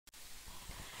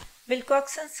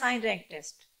Willcoxon sign rank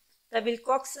test. The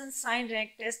Willcoxon sign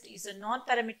rank test is a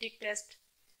non-parametric test.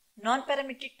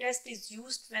 Non-parametric test is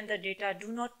used when the data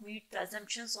do not meet the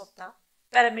assumptions of the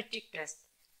parametric test,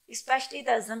 especially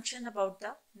the assumption about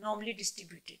the normally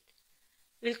distributed.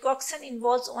 Willcoxon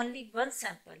involves only one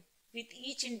sample, with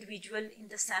each individual in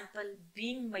the sample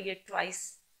being measured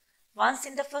twice, once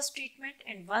in the first treatment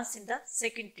and once in the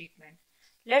second treatment.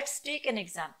 Let's take an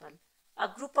example. A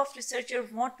group of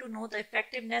researchers want to know the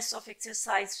effectiveness of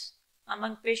exercise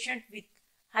among patients with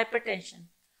hypertension.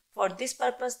 For this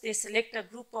purpose, they select a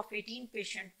group of 18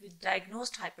 patients with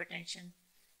diagnosed hypertension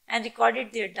and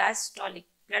recorded their diastolic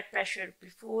blood pressure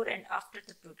before and after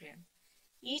the program.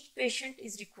 Each patient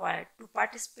is required to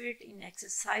participate in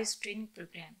exercise training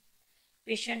program.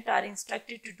 Patients are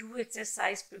instructed to do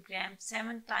exercise program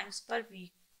 7 times per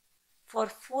week for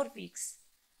 4 weeks.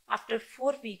 After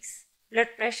 4 weeks, blood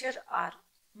pressure are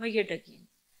measured again.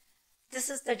 This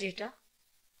is the data.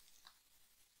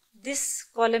 This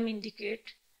column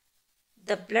indicates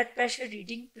the blood pressure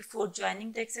reading before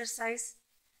joining the exercise,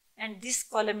 and this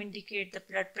column indicates the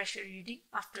blood pressure reading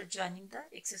after joining the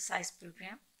exercise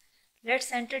program.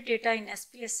 Let's enter data in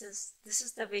SPSS. This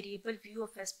is the variable view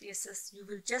of SPSS. You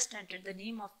will just enter the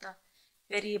name of the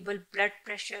variable blood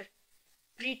pressure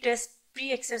pre-test,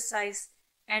 pre-exercise,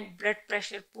 and blood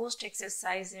pressure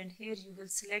post-exercise, and here you will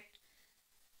select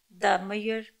the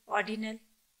measure ordinal,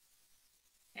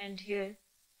 and here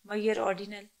measure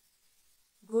ordinal.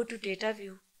 Go to data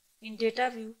view. In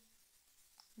data view,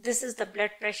 this is the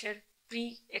blood pressure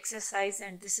pre-exercise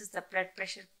and this is the blood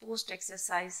pressure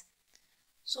post-exercise.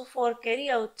 So for carry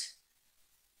out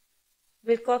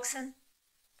Willcoxon,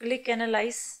 click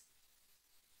Analyze,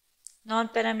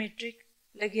 Non-Parametric,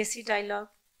 Legacy dialog,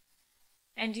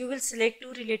 and you will select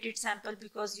two related sample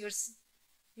because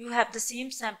you have the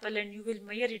same sample and you will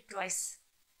measure it twice.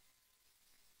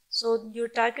 So your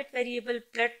target variable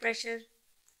blood pressure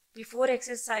before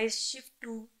exercise, shift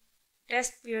to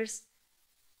test pairs.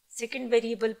 Second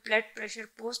variable blood pressure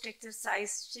post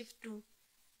exercise, shift to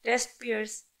test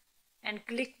pairs, and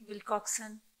click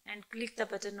Willcoxon and click the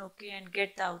button OK and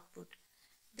get the output.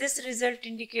 This result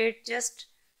indicates just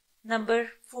number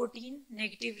 14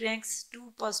 negative ranks,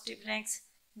 2 positive ranks,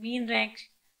 mean rank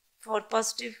for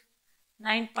positive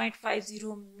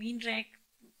 9.50, mean rank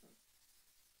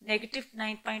negative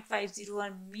 9.50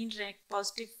 and mean rank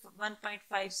positive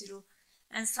 1.50,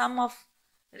 and sum of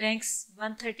ranks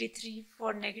 133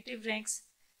 for negative ranks,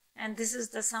 and this is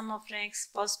the sum of ranks,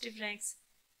 positive ranks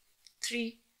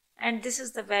 3, and this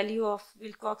is the value of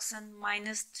Willcoxon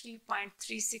minus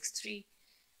 3.363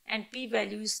 and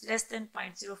p-value is less than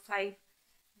 0.05.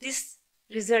 This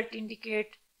result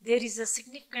indicates there is a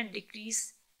significant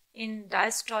decrease in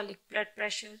diastolic blood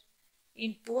pressure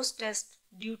in post-test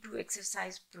due to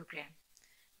exercise program.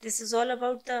 This is all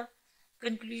about the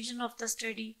conclusion of the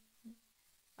study.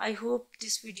 I hope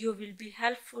this video will be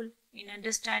helpful in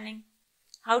understanding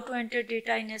how to enter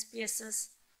data in SPSS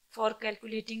for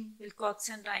calculating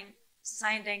Willcoxon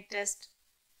sign rank test.